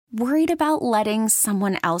Worried about letting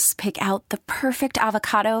someone else pick out the perfect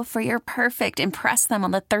avocado for your perfect impress them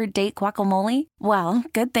on the third date guacamole? Well,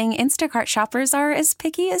 good thing Instacart shoppers are as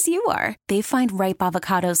picky as you are. They find ripe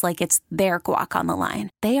avocados like it's their guac on the line.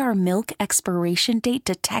 They are milk expiration date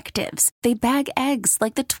detectives. They bag eggs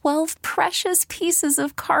like the 12 precious pieces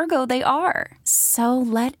of cargo they are. So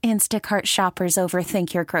let Instacart shoppers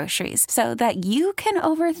overthink your groceries so that you can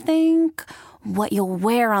overthink what you'll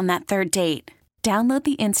wear on that third date. Download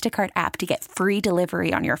the Instacart app to get free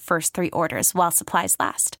delivery on your first 3 orders while supplies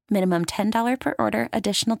last. Minimum $10 per order.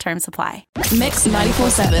 Additional terms apply. Mix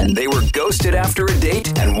 94.7. They were ghosted after a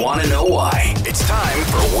date and want to know why. It's time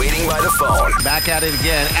for Waiting by the Phone. Back at it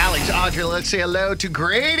again. Alex, Audrey, let's say hello to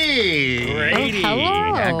Grady. Oh,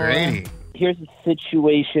 hello. Yeah, Grady. Here's a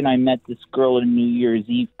situation. I met this girl at a New Year's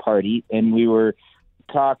Eve party, and we were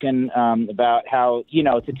talking about how,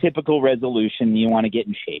 it's a typical resolution. You want to get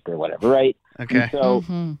in shape or whatever, right? Okay. And so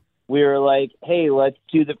we were like, hey, let's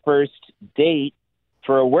do the first date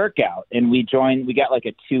for a workout. And we got like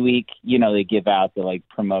a 2-week, they give out the like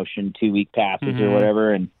promotion 2-week passes or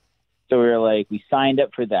whatever. And so we were like, we signed up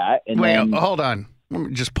for that. And Wait, then, hold on. Let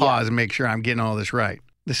me just pause and make sure I'm getting all this right.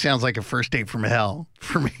 This sounds like a first date from hell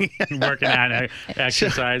for me. Working out,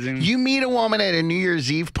 exercising. So you meet a woman at a New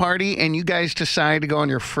Year's Eve party, and you guys decide to go on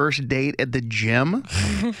your first date at the gym?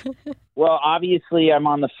 well, obviously I'm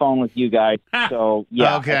on the phone with you guys. So,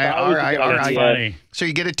 yeah. Okay, all right. That's funny. So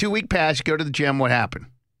you get a 2-week pass, you go to the gym. What happened?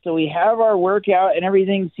 So we have our workout and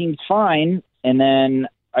everything seems fine. And then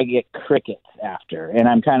I get crickets after. And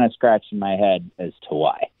I'm kind of scratching my head as to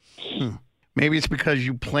why. Maybe it's because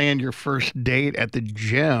you planned your first date at the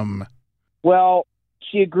gym. Well,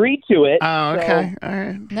 she agreed to it. Oh, okay. All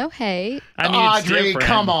right. No hate. I mean, it's Audrey, different.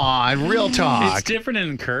 come on. Real talk. It's different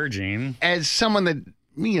and encouraging. As someone that,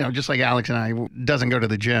 just like Alex and I, doesn't go to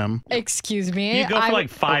the gym. Excuse me. You go for like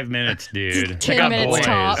 5 minutes, dude. 10 minutes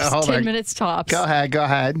tops. Hold 10 on. minutes tops. Go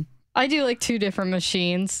ahead. I do like 2 different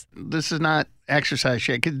machines. This is not exercise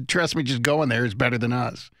shit. Trust me, just going there is better than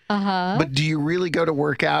us. Uh-huh. But do you really go to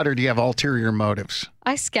work out, or do you have ulterior motives?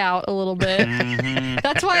 I scout a little bit.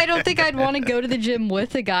 That's why I don't think I'd want to go to the gym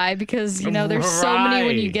with a guy because, there's so many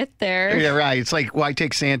when you get there. Yeah, right. It's like, why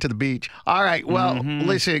take sand to the beach? All right. Well,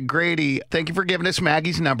 listen, Grady, thank you for giving us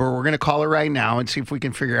Maggie's number. We're going to call her right now and see if we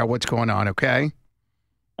can figure out what's going on, okay?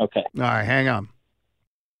 Okay. All right, hang on.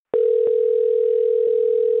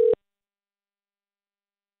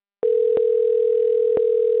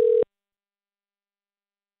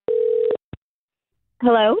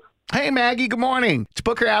 Hello? Hey, Maggie, good morning. It's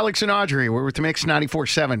Booker, Alex, and Audrey. We're with the Mix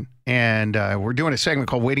 94.7, and we're doing a segment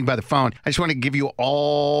called Waiting by the Phone. I just want to give you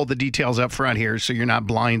all the details up front here so you're not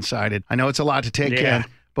blindsided. I know it's a lot to take in.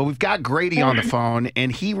 But we've got Grady on the phone, and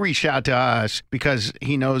he reached out to us because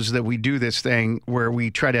he knows that we do this thing where we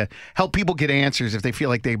try to help people get answers if they feel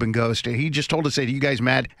like they've been ghosted. He just told us that you guys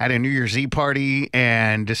met at a New Year's Eve party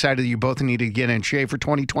and decided that you both need to get in shape for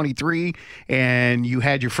 2023, and you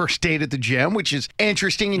had your first date at the gym, which is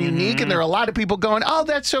interesting and unique, and there are a lot of people going, oh,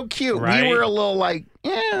 that's so cute. Right. We were a little like,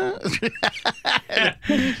 yeah.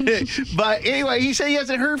 But anyway, he said he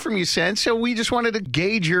hasn't heard from you since, so we just wanted to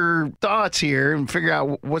gauge your thoughts here and figure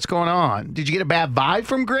out what's going on. Did you get a bad vibe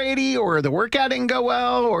from Grady, or the workout didn't go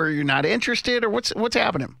well, or you're not interested, or what's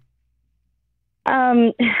happening?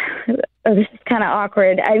 This is kind of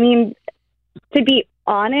awkward. I mean, to be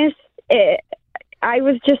honest, I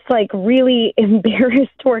was just like really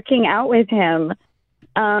embarrassed working out with him.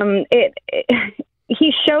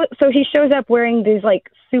 He shows up wearing these like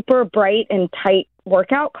super bright and tight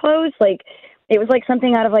workout clothes. Like it was like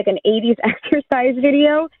something out of like an 80s exercise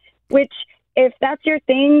video, which if that's your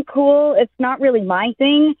thing, cool. It's not really my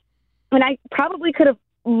thing. And I probably could have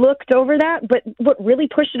looked over that, but what really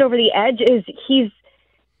pushed it over the edge is he's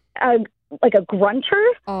like a grunter.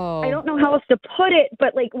 Oh. I don't know how else to put it,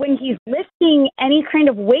 but like when he's lifting any kind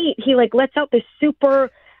of weight, he like lets out this super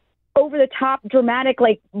over the top dramatic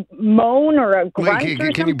like moan or a grunt. Wait, or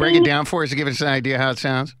something. can you break it down for us to give us an idea how it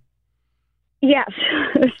sounds? Yes.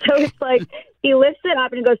 So it's like he lifts it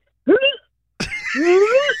up and he goes,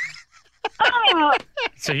 oh.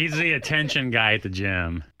 So he's the attention guy at the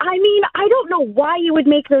gym. I mean, I don't know why you would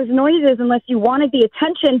make those noises unless you wanted the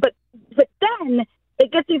attention, but then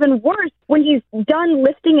it gets even worse. When he's done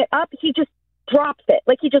lifting it up, he just drops it.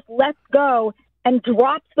 Like he just lets go and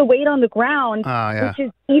drops the weight on the ground, which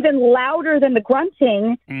is even louder than the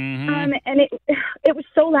grunting. Mm-hmm. And it was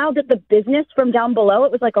so loud that the business from down below,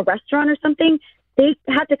 it was like a restaurant or something, they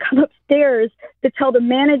had to come upstairs to tell the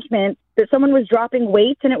management that someone was dropping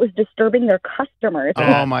weights and it was disturbing their customers.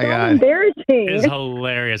 Oh, my God. Embarrassing. It's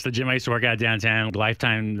hilarious. The gym I used to work at downtown,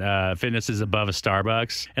 Lifetime Fitness is above a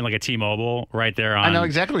Starbucks and like a T-Mobile right there on. I know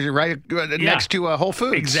exactly. You're right next to Whole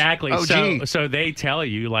Foods. Exactly. Oh, gee. So they tell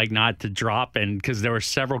you like not to drop, and because there were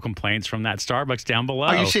several complaints from that Starbucks down below.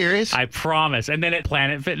 Are you serious? I promise. And then at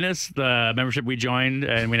Planet Fitness, the membership we joined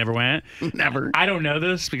and we never went. Never. I don't know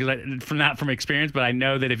this because from experience, but I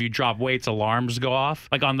know that if you drop weights, alarms go off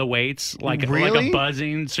like on the weights, like Really? a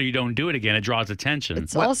buzzing, so you don't do it again. It draws attention.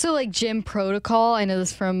 It's also like gym protocol. I know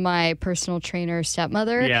this from my personal trainer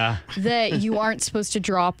stepmother. Yeah. That you aren't supposed to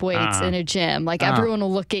drop weights in a gym. Like everyone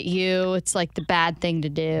will look at you. It's like the bad thing to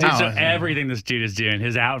do. Dude, so everything this dude is doing,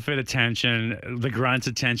 his outfit attention, the grunt's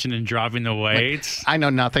attention, and dropping the weights. I know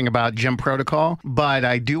nothing about gym protocol, but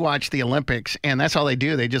I do watch the Olympics, and that's all they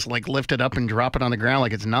do. They just like lift it up and drop it on the ground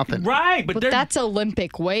like it's nothing. Right, But that's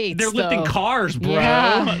Olympic weights. they're lifting though. cars, bro.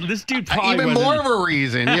 Yeah. This dude probably Even wasn't- more of a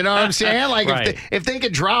reason, you know what I'm saying? Like Right. if they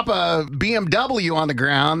could drop a BMW on the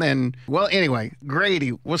ground, then well, anyway, Grady,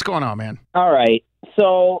 what's going on, man? All right.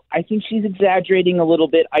 So I think she's exaggerating a little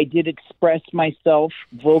bit. I did express myself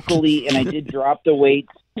vocally, and I did drop the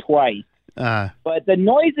weights twice. But the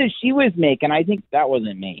noises she was making, I think that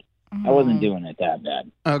wasn't me. I wasn't doing it that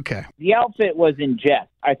bad. Okay. The outfit was in jest.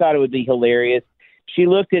 I thought it would be hilarious. She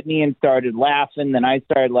looked at me and started laughing. Then I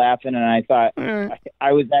started laughing, and I thought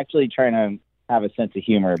I was actually trying to have a sense of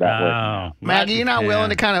humor about working. Maggie, you're not willing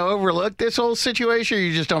to kind of overlook this whole situation, or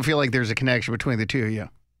you just don't feel like there's a connection between the two of you?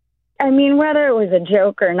 I mean, whether it was a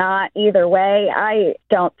joke or not, either way, I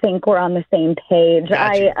don't think we're on the same page.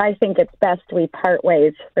 Gotcha. I think it's best we part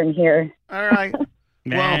ways from here. All right.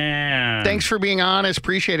 Man. Well, thanks for being honest.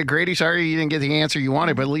 Appreciate it, Grady. Sorry you didn't get the answer you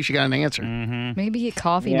wanted, but at least you got an answer. Mm-hmm. Maybe get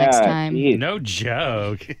coffee Yeah, next time. geez. No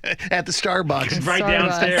joke. At the Starbucks. Right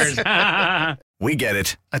downstairs. We get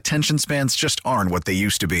it. Attention spans just aren't what they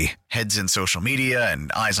used to be. Heads in social media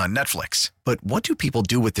and eyes on Netflix. But what do people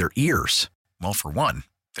do with their ears? Well, for one,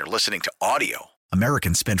 they're listening to audio.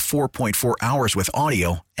 Americans spend 4.4 hours with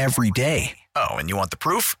audio every day. Oh, and you want the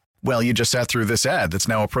proof? Well, you just sat through this ad that's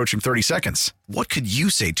now approaching 30 seconds. What could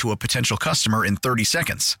you say to a potential customer in 30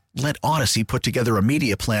 seconds? Let Odyssey put together a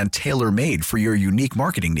media plan tailor-made for your unique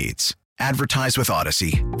marketing needs. Advertise with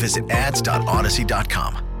Odyssey. Visit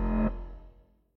ads.odyssey.com.